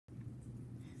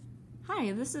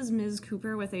Hi, this is Ms.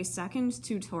 Cooper with a second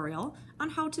tutorial on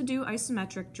how to do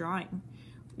isometric drawing.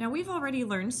 Now we've already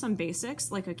learned some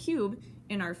basics like a cube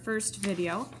in our first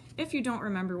video. If you don't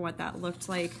remember what that looked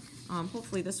like,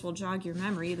 hopefully this will jog your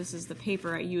memory. This is the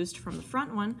paper I used from the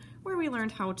front one where we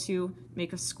learned how to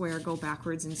make a square go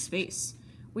backwards in space.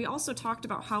 We also talked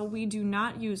about how we do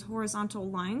not use horizontal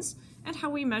lines and how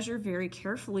we measure very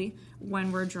carefully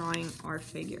when we're drawing our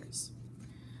figures.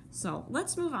 So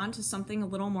let's move on to something a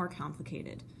little more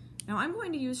complicated. Now I'm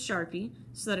going to use Sharpie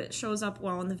so that it shows up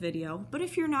well in the video, but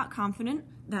if you're not confident,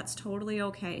 that's totally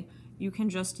okay. You can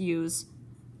just use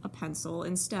a pencil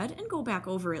instead and go back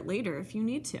over it later if you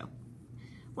need to.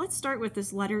 Let's start with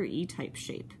this letter E type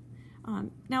shape.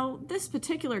 Now this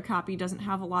particular copy doesn't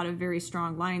have a lot of very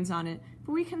strong lines on it,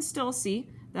 but we can still see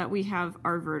that we have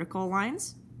our vertical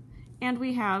lines and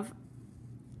we have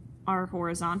our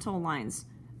horizontal lines.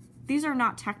 These are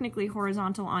not technically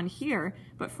horizontal on here,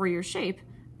 but for your shape,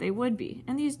 they would be.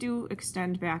 And these do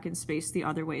extend back in space the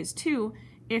other ways too,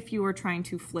 if you were trying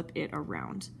to flip it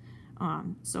around.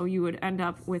 So you would end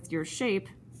up with your shape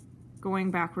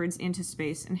going backwards into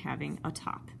space and having a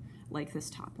top, like this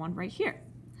top one right here.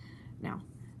 Now,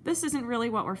 this isn't really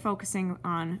what we're focusing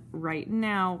on right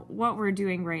now. What we're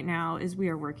doing right now is we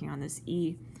are working on this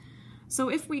E. So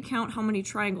if we count how many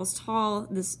triangles tall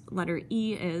this letter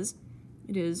E is,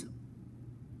 it is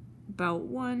about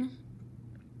 1,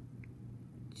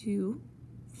 2,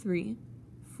 3,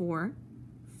 4,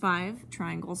 5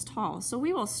 triangles tall. So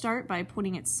we will start by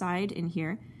putting its side in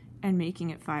here and making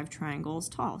it 5 triangles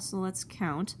tall. So let's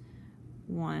count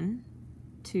 1,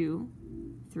 2,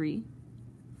 3,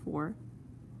 4,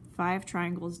 5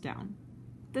 triangles down.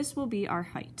 This will be our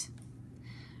height.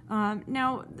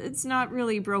 Now, it's not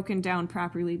really broken down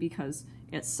properly because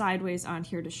it's sideways on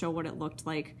here to show what it looked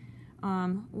like.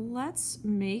 Let's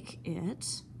make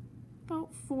it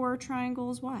about 4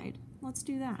 triangles wide. Let's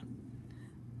do that.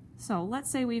 So let's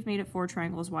say we've made it 4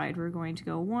 triangles wide. We're going to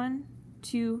go 1,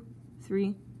 2,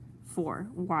 3, 4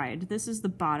 wide. This is the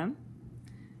bottom,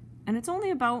 and it's only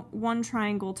about 1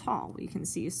 triangle tall, we can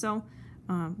see. So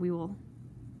we will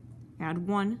add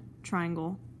 1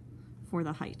 triangle for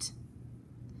the height.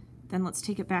 Then let's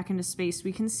take it back into space.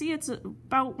 We can see it's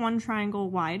about 1 triangle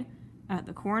wide at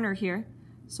the corner here.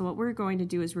 So what we're going to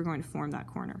do is we're going to form that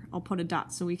corner. I'll put a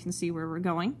dot so we can see where we're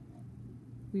going.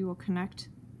 We will connect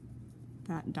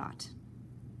that dot.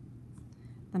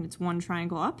 Then it's 1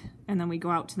 triangle up, and then we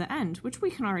go out to the end, which we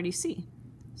can already see.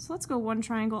 So let's go 1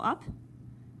 triangle up,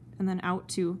 and then out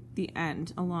to the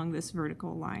end along this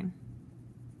vertical line.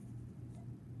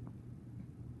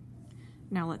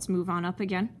 Now let's move on up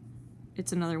again.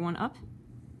 It's another 1 up,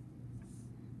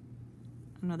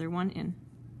 another 1 in.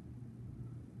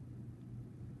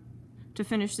 To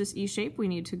finish this E shape, we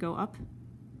need to go up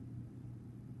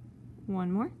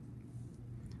 1 more.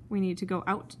 We need to go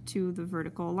out to the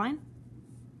vertical line,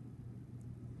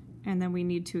 and then we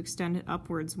need to extend it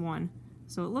upwards 1.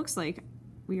 So it looks like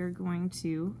we are going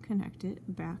to connect it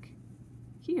back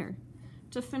here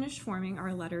to finish forming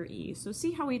our letter E. So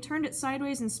see how we turned it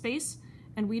sideways in space,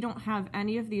 and we don't have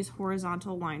any of these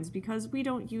horizontal lines because we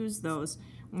don't use those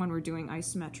when we're doing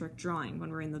isometric drawing,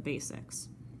 when we're in the basics.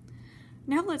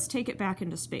 Now let's take it back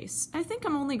into space. I think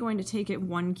I'm only going to take it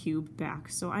 1 cube back,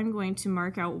 so I'm going to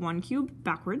mark out 1 cube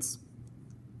backwards,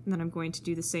 and then I'm going to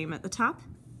do the same at the top,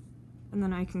 and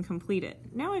then I can complete it.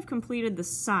 Now I've completed the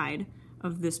side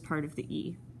of this part of the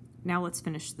E. Now let's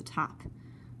finish the top.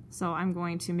 So I'm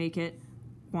going to make it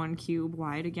 1 cube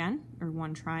wide again, or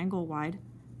 1 triangle wide,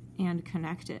 and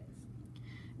connect it.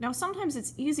 Now sometimes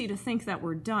it's easy to think that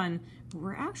we're done, but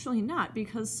we're actually not,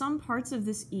 because some parts of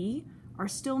this E are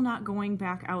still not going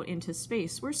back out into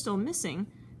space. We're still missing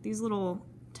these little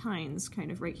tines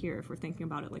kind of right here if we're thinking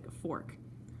about it like a fork.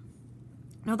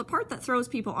 Now the part that throws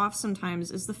people off sometimes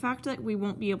is the fact that we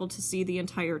won't be able to see the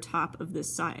entire top of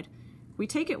this side. We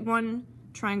take it 1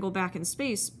 triangle back in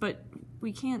space, but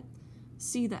we can't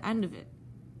see the end of it.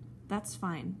 That's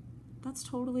fine. That's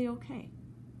totally okay.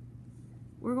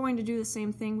 We're going to do the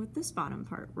same thing with this bottom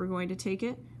part. We're going to take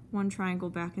it 1 triangle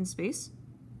back in space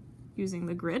using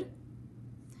the grid.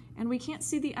 And we can't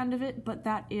see the end of it, but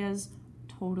that is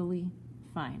totally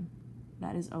fine.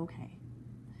 That is okay.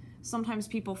 Sometimes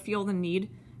people feel the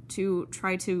need to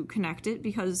try to connect it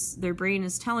because their brain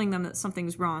is telling them that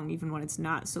something's wrong even when it's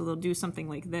not, so they'll do something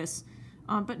like this.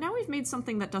 But now we've made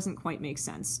something that doesn't quite make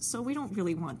sense, so we don't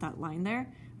really want that line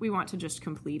there. We want to just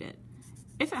complete it.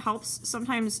 If it helps,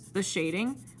 sometimes the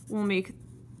shading will make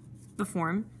the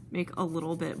form make a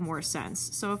little bit more sense.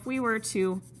 So if we were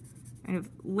to kind of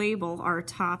label our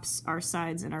tops, our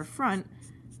sides, and our front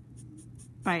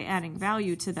by adding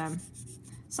value to them.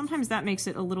 Sometimes that makes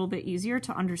it a little bit easier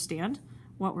to understand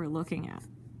what we're looking at.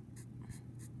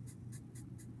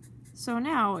 So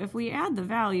now if we add the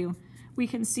value, we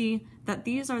can see that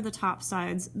these are the top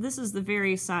sides, this is the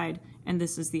very side, and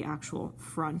this is the actual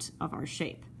front of our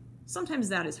shape. Sometimes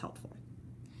that is helpful.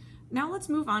 Now let's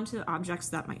move on to objects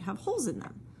that might have holes in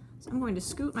them. So I'm going to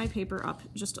scoot my paper up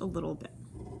just a little bit.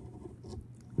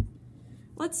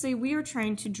 Let's say we are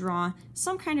trying to draw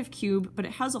some kind of cube, but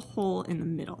it has a hole in the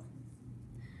middle.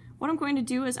 What I'm going to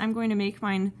do is I'm going to make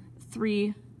mine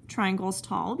 3 triangles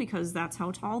tall because that's how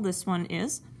tall this one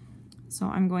is. So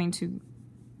I'm going to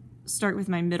start with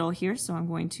my middle here. So I'm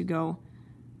going to go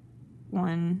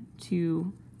 1,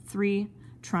 2, 3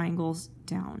 triangles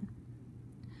down.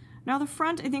 Now the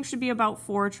front I think should be about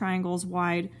 4 triangles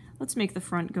wide. Let's make the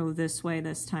front go this way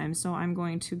this time. So I'm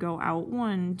going to go out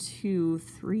 1, 2,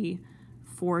 3,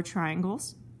 4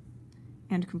 triangles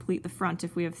and complete the front.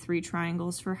 If we have 3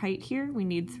 triangles for height here, we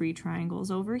need 3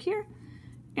 triangles over here.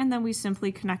 And then we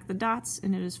simply connect the dots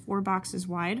and it is 4 boxes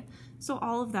wide. So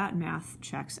all of that math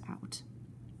checks out.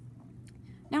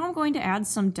 Now I'm going to add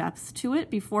some depth to it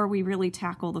before we really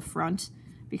tackle the front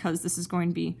because this is going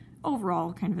to be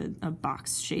overall kind of a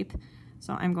box shape.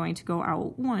 So I'm going to go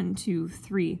out 1, 2,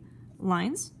 3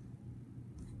 lines.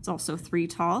 It's also 3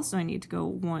 tall, so I need to go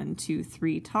 1, 2,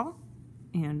 3 tall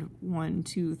and 1,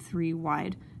 2, 3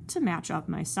 wide to match up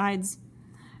my sides.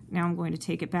 Now I'm going to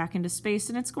take it back into space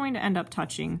and it's going to end up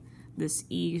touching this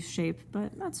E shape,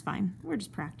 but that's fine. We're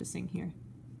just practicing here.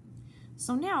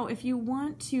 So now if you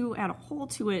want to add a hole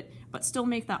to it, but still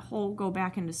make that hole go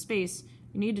back into space,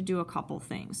 you need to do a couple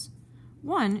things.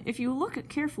 One, if you look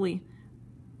carefully,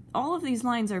 all of these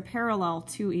lines are parallel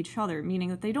to each other, meaning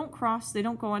that they don't cross, they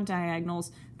don't go on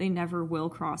diagonals, they never will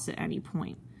cross at any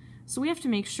point. So we have to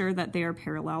make sure that they are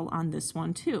parallel on this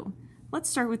one too. Let's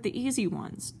start with the easy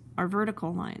ones, our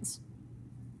vertical lines.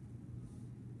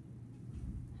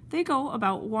 They go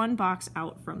about 1 box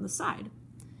out from the side.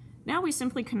 Now we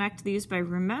simply connect these by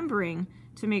remembering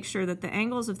to make sure that the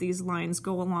angles of these lines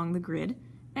go along the grid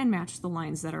and match the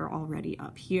lines that are already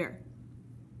up here.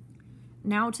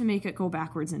 Now to make it go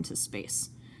backwards into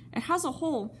space. It has a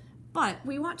hole, but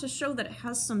we want to show that it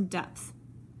has some depth.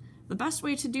 The best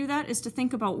way to do that is to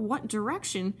think about what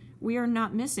direction we are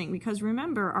not missing, because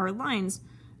remember our lines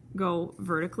go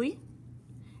vertically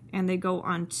and they go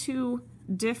on 2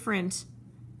 different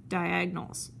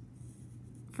diagonals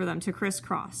for them to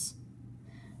crisscross.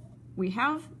 We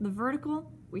have the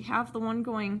vertical, we have the one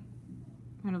going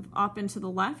kind of up and to the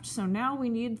left, so now we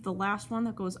need the last one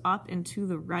that goes up and to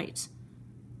the right.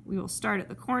 We will start at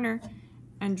the corner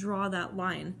and draw that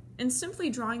line. And simply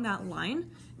drawing that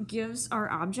line gives our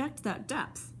object that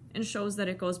depth and shows that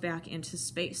it goes back into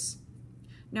space.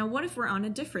 Now what if we're on a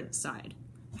different side?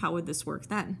 How would this work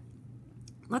then?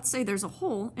 Let's say there's a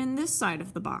hole in this side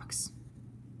of the box.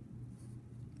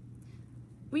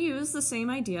 We use the same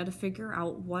idea to figure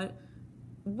out what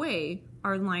way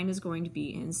our line is going to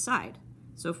be inside.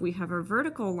 So if we have our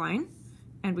vertical line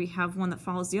and we have one that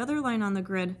follows the other line on the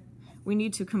grid, we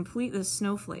need to complete this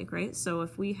snowflake, right? So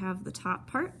if we have the top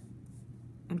part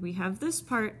and we have this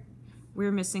part,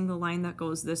 we're missing the line that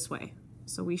goes this way.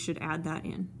 So we should add that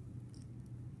in.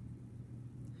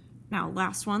 Now,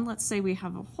 last one, let's say we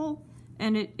have a hole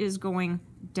and it is going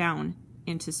down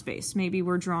into space. Maybe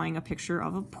we're drawing a picture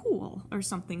of a pool or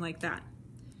something like that.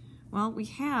 Well, we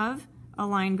have a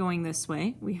line going this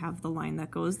way. We have the line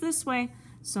that goes this way.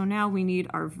 So now we need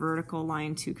our vertical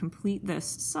line to complete this.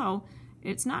 So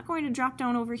it's not going to drop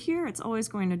down over here. It's always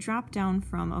going to drop down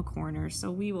from a corner.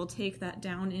 So we will take that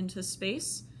down into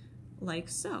space like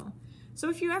so. So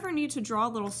if you ever need to draw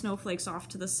little snowflakes off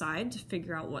to the side to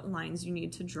figure out what lines you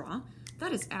need to draw,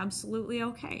 that is absolutely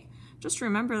okay. Just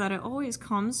remember that it always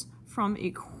comes from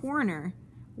a corner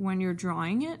when you're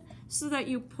drawing it so that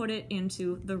you put it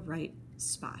into the right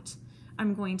spot.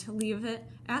 I'm going to leave it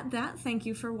at that. Thank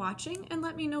you for watching and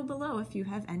let me know below if you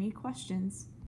have any questions.